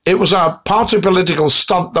 It was a party political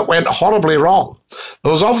stunt that went horribly wrong.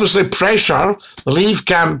 There was obviously pressure. The Leave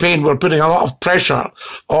campaign were putting a lot of pressure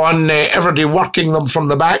on everybody, working them from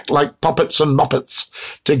the back like puppets and muppets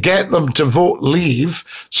to get them to vote Leave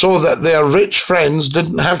so that their rich friends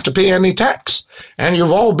didn't have to pay any tax. And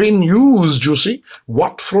you've all been used, you see,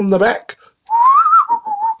 worked from the back.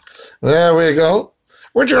 There we go.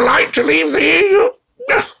 Would you like to leave the EU?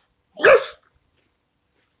 Yes, yes.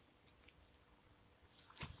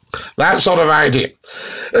 That sort of idea.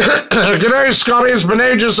 Good day, Scotty. It's been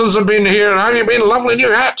ages since I've been here. How have you been? Lovely new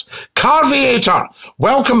hat. Carviator,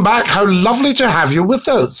 welcome back. How lovely to have you with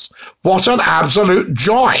us. What an absolute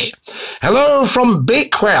joy. Hello from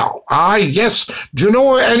Bakewell. Ah, yes. Do you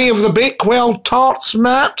know any of the Bakewell tarts,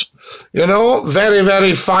 Matt? Very,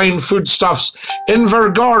 very fine foodstuffs.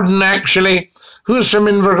 Invergordon, actually. Who's from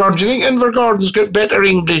Invergordon? Do you think Invergordon's got better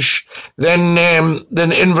English than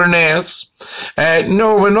Inverness?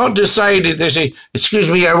 No, we're not decided. They say, excuse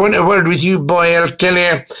me, I want a word with you, boy, I'll tell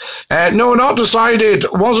you. No, not decided.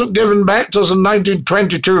 Wasn't given back to us in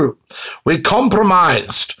 1922. We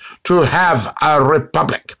compromised to have a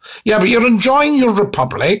republic. Yeah, but you're enjoying your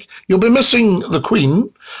republic. You'll be missing the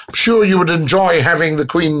Queen. I'm sure you would enjoy having the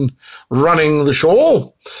Queen running the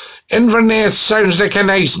show. Inverness sounds like a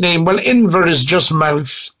nice name. Well, Inver is just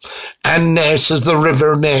mouth, and Ness is the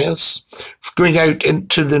River Ness, going out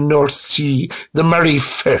into the North Sea, the Murray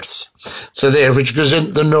Firth. So there, which goes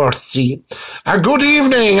into the North Sea. A good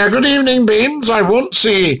evening, Baines. I won't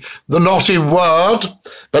say the naughty word,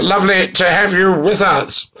 but lovely to have you with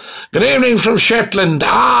us. Good evening from Shetland.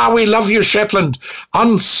 Ah, we love you, Shetland.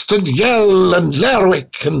 Unst and Yell and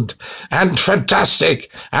Lerwick and fantastic.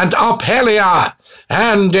 And Uphelia.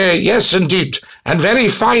 And yes, indeed. And very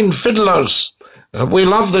fine fiddlers. We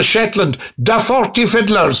love the Shetland. Da 40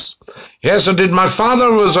 fiddlers. Yes, indeed. My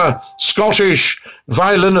father was a Scottish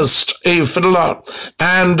violinist, a fiddler,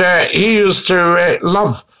 and he used to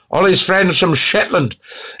love all his friends from Shetland.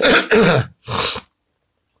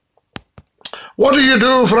 What do you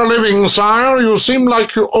do for a living, sire? You seem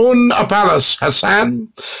like you own a palace, Hassan.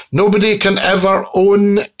 Nobody can ever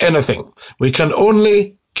own anything. We can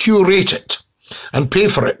only curate it and pay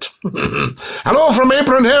for it. Hello from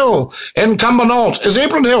Apron Hill in Cumbernauld. Is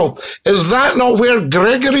that not where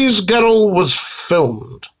Gregory's Girl was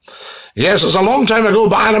filmed? Yes, it's a long time ago,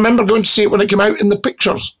 but I remember going to see it when it came out in the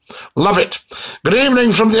pictures. Love it. Good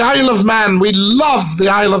evening from the Isle of Man. We love the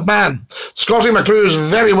Isle of Man. Scotty McClue is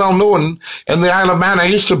very well known in the Isle of Man. I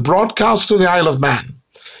used to broadcast to the Isle of Man.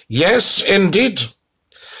 Yes, indeed.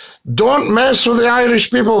 Don't mess with the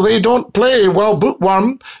Irish people. They don't play. Well,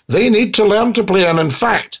 Bookworm, they need to learn to play. And in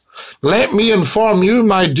fact, let me inform you,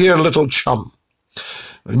 my dear little chum,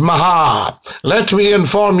 Maha, let me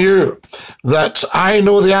inform you that I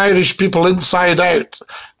know the Irish people inside out,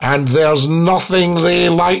 and there's nothing they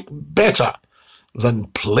like better than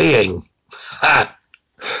playing.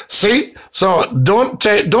 See? So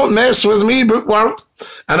don't mess with me, Bookworm,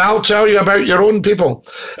 and I'll tell you about your own people.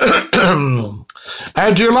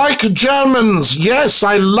 Do you like Germans? Yes,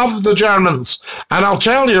 I love the Germans. And I'll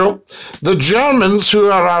tell you, the Germans, who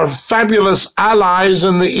are our fabulous allies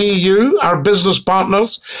in the EU, our business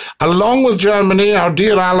partners, along with Germany, our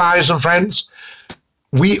dear allies and friends,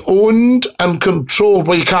 we owned and controlled,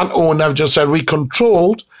 well, you can't own, I've just said, we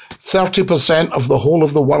controlled 30% of the whole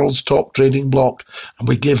of the world's top trading bloc, and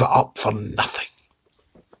we gave it up for nothing.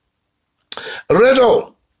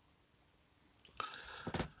 Riddle.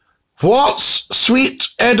 What's sweet,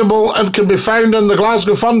 edible, and can be found in the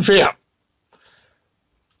Glasgow Fun Fair?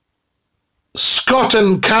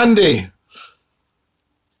 Scotton candy.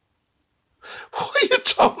 What are you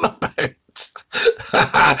talking about?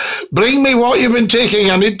 Bring me what you've been taking.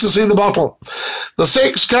 I need to see the bottle. The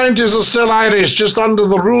 6 counties are still Irish, just under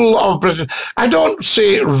the rule of Britain. I don't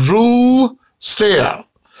say rule stare.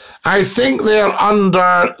 I think they're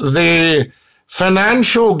under the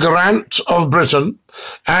financial grant of Britain,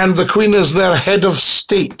 and the Queen is their head of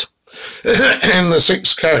state in the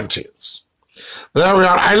 6 counties. There we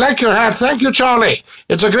are. I like your hat. Thank you, Charlie.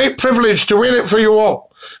 It's a great privilege to wear it for you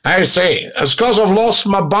all. I say, it's because I've lost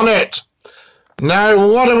my bonnet. Now,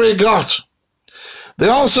 what have we got? They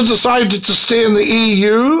also decided to stay in the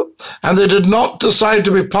EU, and they did not decide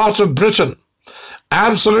to be part of Britain.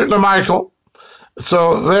 Absolutely, Michael.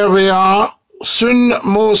 So there we are. Soon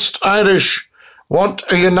most Irish want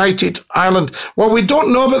a united Ireland. Well, we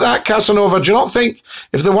don't know about that, Casanova. Do you not think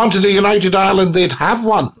if they wanted a united Ireland, they'd have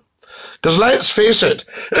one? Because let's face it,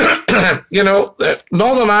 you know,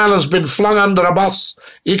 Northern Ireland's been flung under a bus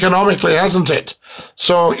economically, hasn't it?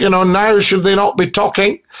 So, you know, now should they not be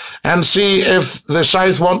talking and see if the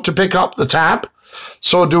South want to pick up the tab?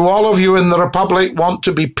 So do all of you in the Republic want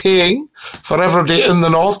to be paying for everybody in the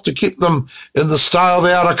North to keep them in the style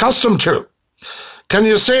they are accustomed to? Can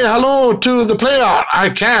you say hello to the player?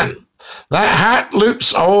 I can. That hat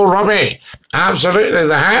looks, oh, Robbie, absolutely,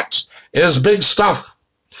 the hat is big stuff.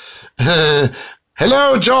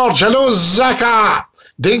 Hello, George. Hello, Zaka.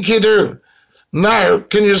 Dinky-doo. Now,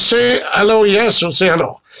 can you say hello? Yes, we'll say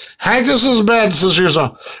hello. Haggis is bad, says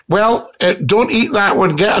user. Well, don't eat that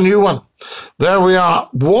one. Get a new one. There we are.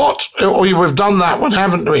 What? Oh, we've done that one,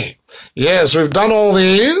 haven't we? Yes, we've done all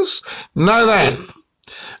these. Now then,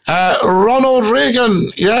 Ronald Reagan.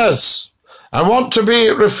 Yes. I want to be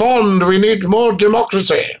reformed. We need more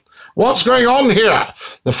democracy. What's going on here?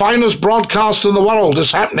 The finest broadcast in the world is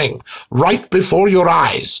happening right before your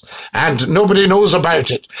eyes, and nobody knows about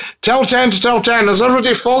it. Tell 10 to tell 10. Has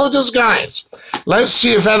everybody followed us, guys? Let's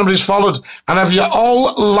see if anybody's followed. And have you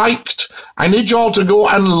all liked? I need you all to go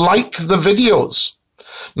and like the videos.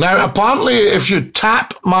 Now, apparently, if you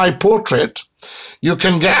tap my portrait, you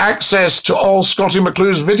can get access to all Scottie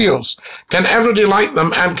McClue's videos. Can everybody like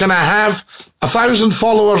them? And can I have 1,000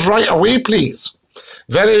 followers right away, please?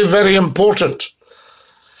 Very, very important.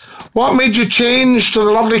 What made you change to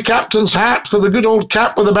the lovely captain's hat for the good old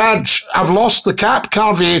cap with a badge? I've lost the cap,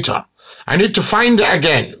 Carviator. I need to find it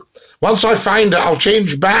again. Once I find it, I'll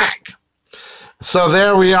change back. So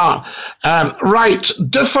there we are. Right,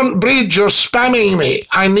 different breed, you're spamming me.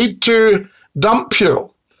 I need to dump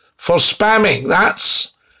you for spamming.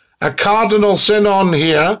 That's a cardinal sin on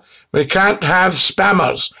here. We can't have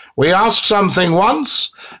spammers. We ask something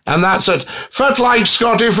once, and that's it. Fit like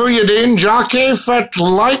Scotty, fu you doing, Jockey? Fit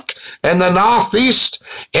like in the northeast?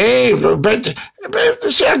 But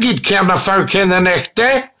see a good cairn of folk in the next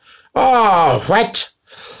day. Oh, what?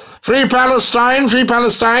 Free Palestine,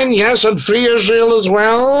 yes, and free Israel as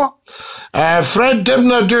well. Fred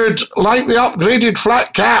Dibner, dude, like the upgraded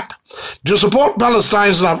flat cap. Do you support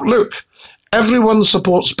Palestine? Look, everyone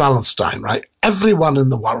supports Palestine, right? Everyone in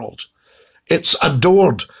the world. It's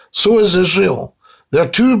adored. So is Israel. They're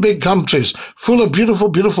 2 big countries full of beautiful,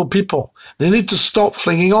 beautiful people. They need to stop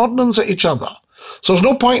flinging ordnance at each other. So there's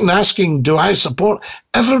no point in asking, do I support?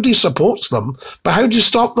 Everybody supports them, but how do you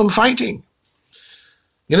stop them fighting?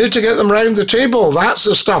 You need to get them round the table. That's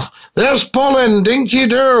the stuff. There's Pauline,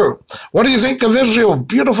 dinky-doo. What do you think of Israel?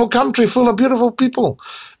 Beautiful country full of beautiful people.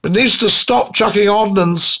 But needs to stop chucking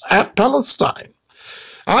ordnance at Palestine.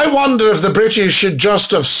 I wonder if the British should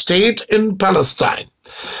just have stayed in Palestine.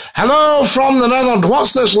 Hello from the Netherlands.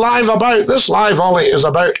 What's this live about? This live, Ollie, is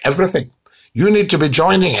about everything. You need to be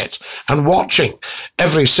joining it and watching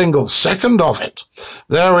every single second of it.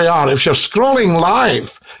 There we are. If you're scrolling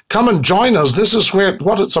live, come and join us. This is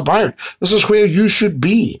what it's about. This is where you should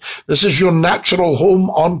be. This is your natural home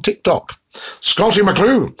on TikTok. Scottie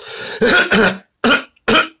McClue.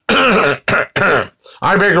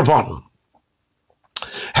 I beg your pardon.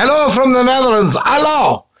 Hello from the Netherlands.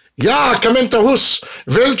 Hallo. Ja, kom in te huis.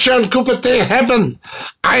 Wilt je een koppie thee hebben?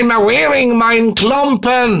 I'm wearing mijn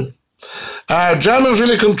klompen. Germans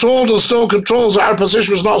really controlled and still controls. Our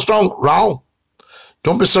position was not strong. Raoul,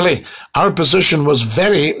 don't be silly. Our position was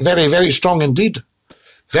very, very, very strong indeed.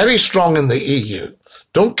 Very strong in the EU.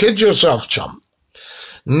 Don't kid yourself, chum.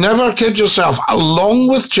 Never kid yourself. Along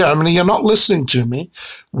with Germany, you're not listening to me,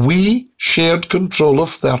 we shared control of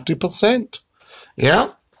 30%. Yeah?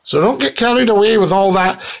 So don't get carried away with all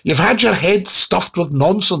that. You've had your head stuffed with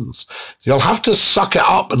nonsense. You'll have to suck it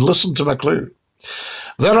up and listen to McClue.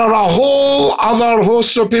 There are a whole other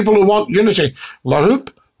host of people who want unity. La Houpe,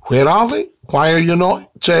 where are they? Why are you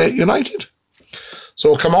not united?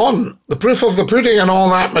 So come on, the proof of the pudding and all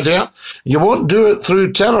that, my dear. You won't do it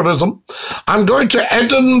through terrorism. I'm going to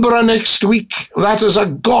Edinburgh next week. That is a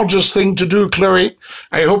gorgeous thing to do, Chloe.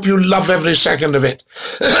 I hope you love every second of it.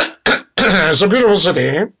 It's a beautiful city,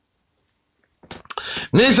 eh?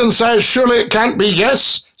 Nathan says, surely it can't be.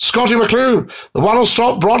 Yes, Scotty McClue, the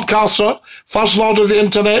one-stop broadcaster, first lord of the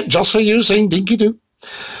internet, just for you, saying dinky-doo.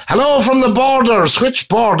 Hello from the borders. Which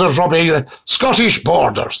borders, Robbie? The Scottish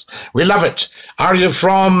borders. We love it. Are you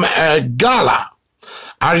from Gala?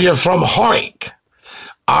 Are you from Hawick?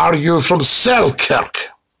 Are you from Selkirk?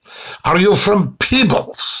 Are you from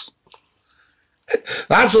Peebles?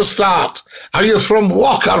 That's a start. Are you from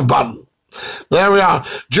Walkerburn? There we are.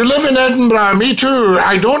 Do you live in Edinburgh? Me too.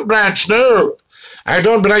 I don't, Branch, no. I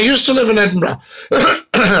don't, but I used to live in Edinburgh.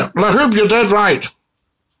 LaHoop, you're dead right.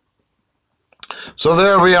 So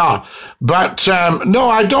there we are. But no,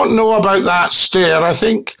 I don't know about that stare. I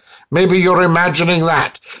think maybe you're imagining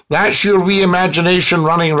that. That's your reimagination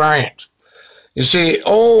running riot. You see,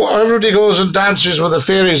 everybody goes and dances with the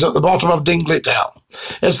fairies at the bottom of Dingley-Dell.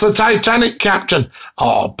 It's the Titanic captain.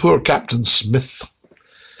 Oh, poor Captain Smith.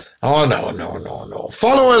 Oh, no.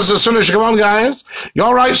 Follow us as soon as you come on, guys. You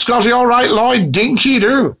all right, Scotty? All right, Lloyd?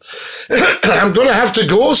 Dinky-doo. I'm going to have to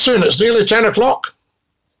go soon. It's nearly 10 o'clock.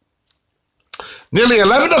 Nearly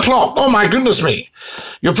 11 o'clock. Oh, my goodness me.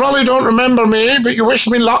 You probably don't remember me, but you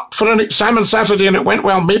wished me luck for an exam on Saturday and it went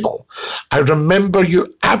well, Mabel. I remember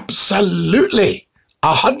you absolutely,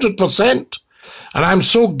 100%. And I'm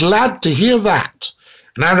so glad to hear that.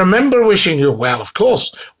 And I remember wishing you well, of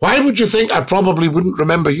course. Why would you think I probably wouldn't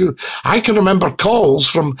remember you? I can remember calls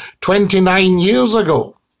from 29 years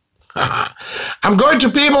ago. I'm going to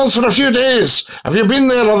Peebles for a few days. Have you been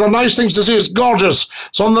there? Are there nice things to see? It's gorgeous.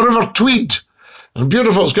 It's on the River Tweed. And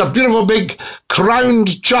beautiful. It's got a beautiful big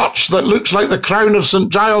crowned church that looks like the crown of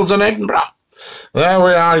St. Giles in Edinburgh. There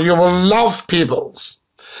we are. You will love Peebles.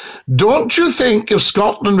 Don't you think if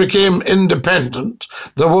Scotland became independent,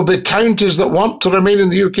 there will be counties that want to remain in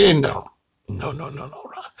the UK? No.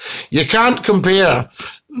 You can't compare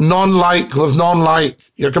non-like with non-like.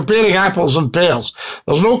 You're comparing apples and pears.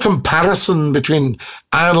 There's no comparison between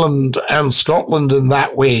Ireland and Scotland in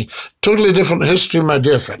that way. Totally different history, my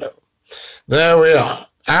dear fellow. There we are.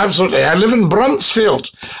 Absolutely. I live in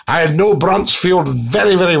Bruntsfield. I know Bruntsfield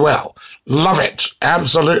very, very well. Love it.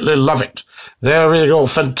 Absolutely love it. There we go.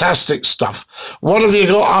 Fantastic stuff. What have you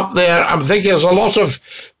got up there? I'm thinking there's a lot of,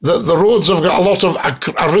 the roads have got a lot of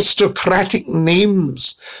aristocratic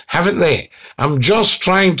names, haven't they? I'm just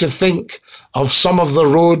trying to think of some of the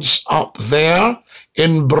roads up there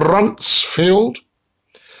in Bruntsfield.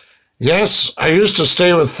 Yes, I used to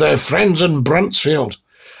stay with friends in Bruntsfield.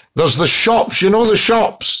 There's the shops, you know the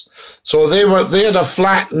shops. So they had a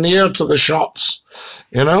flat near to the shops,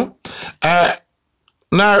 you know.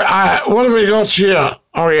 Now, what have we got here?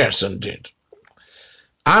 Oh, yes, indeed.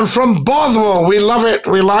 I'm from Bothwell. We love it.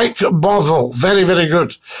 We like Bothwell. Very, very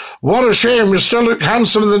good. What a shame. You still look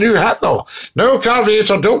handsome in the new hat, though. No,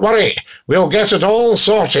 Carvator, don't worry. We'll get it all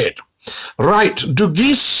sorted. Right. Do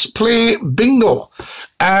geese play bingo?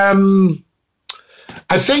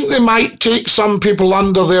 I think they might take some people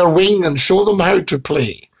under their wing and show them how to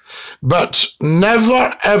play. But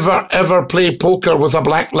never, ever, ever play poker with a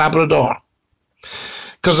black Labrador.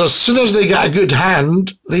 Because as soon as they get a good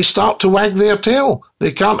hand, they start to wag their tail.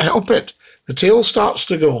 They can't help it. The tail starts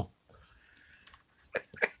to go.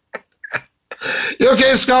 You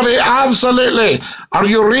okay, Scotty? Absolutely. Are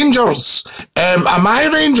you Rangers? Am I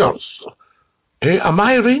Rangers? Am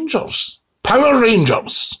I Rangers? Power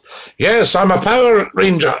Rangers. Yes, I'm a Power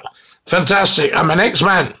Ranger. Fantastic. I'm an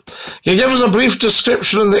X-Man. Can you give us a brief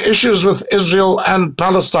description of the issues with Israel and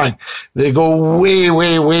Palestine? They go way,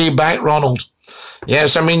 way, way back, Ronald.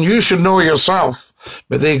 Yes, I mean, you should know yourself,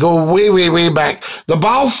 but they go way, way, way back. The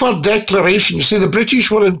Balfour Declaration, you see, the British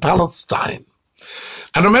were in Palestine.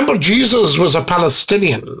 And remember, Jesus was a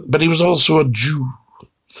Palestinian, but he was also a Jew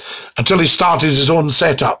until he started his own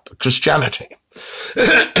setup, Christianity.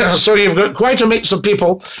 So you've got quite a mix of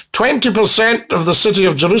people. 20% of the city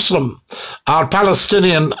of Jerusalem are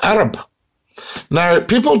Palestinian Arab. Now,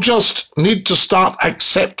 people just need to start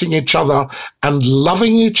accepting each other and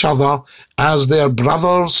loving each other as their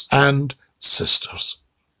brothers and sisters.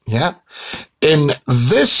 Yeah? In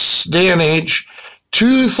this day and age,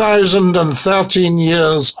 2013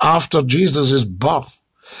 years after Jesus' birth,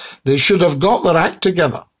 they should have got their act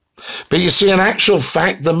together. But you see, in actual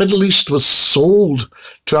fact, the Middle East was sold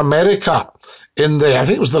to America in I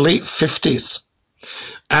think it was the late 50s.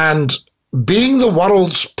 And being the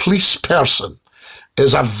world's police person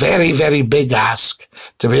is a very, very big ask,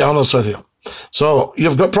 to be honest with you. So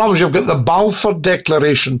you've got problems. You've got the Balfour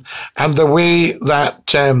Declaration and the way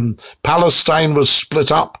that Palestine was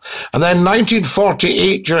split up. And then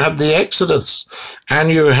 1948, you had the Exodus, and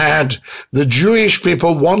you had the Jewish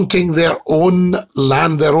people wanting their own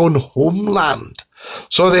land, their own homeland.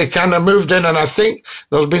 So they kind of moved in, and I think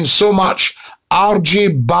there's been so much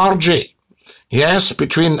argy-bargy, yes,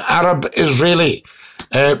 between Arab-Israeli,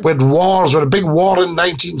 with wars, with a big war in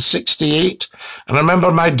 1968. And I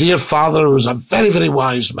remember my dear father, who was a very, very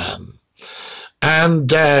wise man,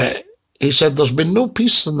 and he said there's been no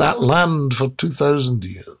peace in that land for 2,000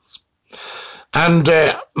 years. And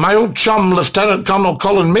my old chum, Lieutenant Colonel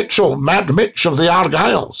Colin Mitchell, Mad Mitch of the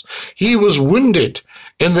Argylls, he was wounded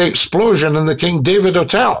in the explosion in the King David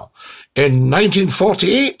Hotel in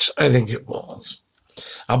 1948, I think it was.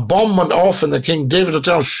 A bomb went off in the King David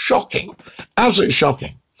Hotel. Shocking. Absolutely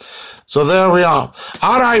shocking. So there we are.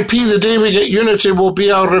 R.I.P. the day we get unity will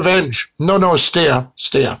be our revenge. No, stay.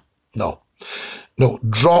 No,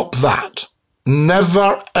 drop that.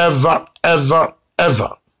 Never, ever, ever, ever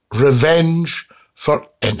revenge for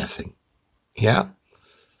anything. Yeah?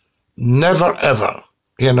 Never, ever.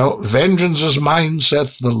 Vengeance is mine,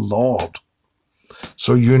 saith the Lord.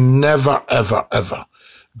 So you never, ever, ever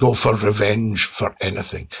go for revenge for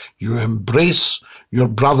anything. You embrace your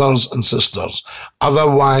brothers and sisters.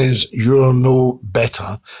 Otherwise, you're no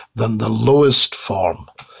better than the lowest form.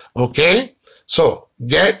 Okay? So,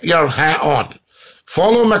 get your hat on.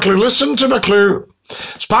 Follow McClue. Listen to McClue.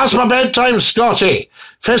 It's past my bedtime, Scotty.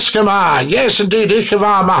 Fiskama. Yes, indeed.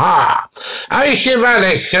 Ichiva maha.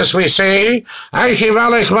 Eichivalich, as we say.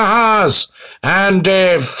 Eichivalich mahas. And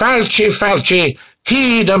falchi.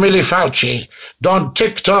 Key da Millie Fauci, don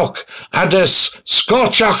TikTok, adis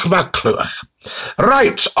Scotchach McClue.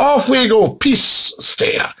 Right, off we go. Peace,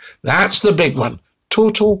 Stair. That's the big one.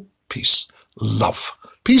 Total peace. Love.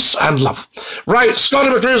 Peace and love. Right, Scotty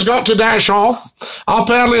McClue's got to dash off.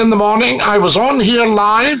 Up early in the morning. I was on here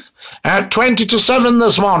live at 20 to 7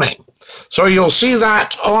 this morning. So you'll see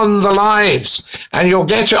that on the lives, and you'll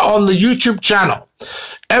get it on the YouTube channel.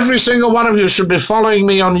 Every single one of you should be following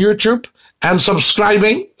me on YouTube and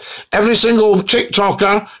subscribing. Every single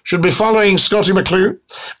TikToker should be following Scotty McClue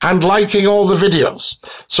and liking all the videos.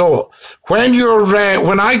 So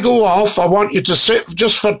when I go off, I want you to sit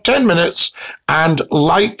just for 10 minutes and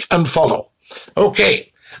like and follow.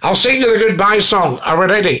 Okay, I'll sing you the goodbye song. Are we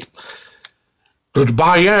ready?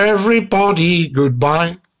 Goodbye, everybody,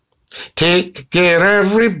 goodbye. Take care,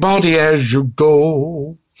 everybody, as you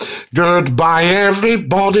go. Goodbye,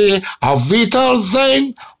 everybody. Auf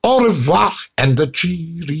Wiedersehen, au revoir, and the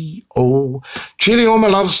cheerio. Cheerio, my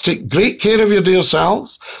loves. Take great care of your dear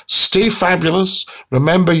selves. Stay fabulous.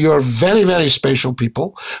 Remember, you're very, very special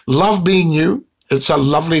people. Love being you. It's a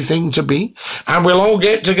lovely thing to be. And we'll all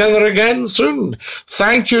get together again soon.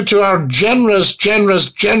 Thank you to our generous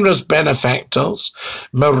benefactors,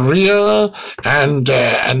 Maria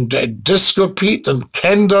and Disco Pete and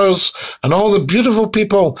Kenders and all the beautiful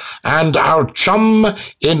people, and our chum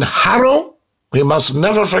in Harrow. We must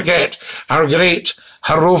never forget our great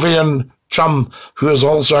Harrovian chum, who is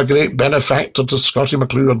also a great benefactor to Scotty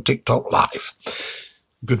McClue on TikTok Live.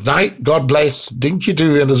 Good night, God bless, dinky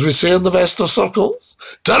do, and as we say in the best of circles,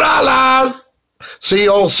 ta-ra, lads! See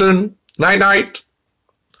you all soon. Night-night.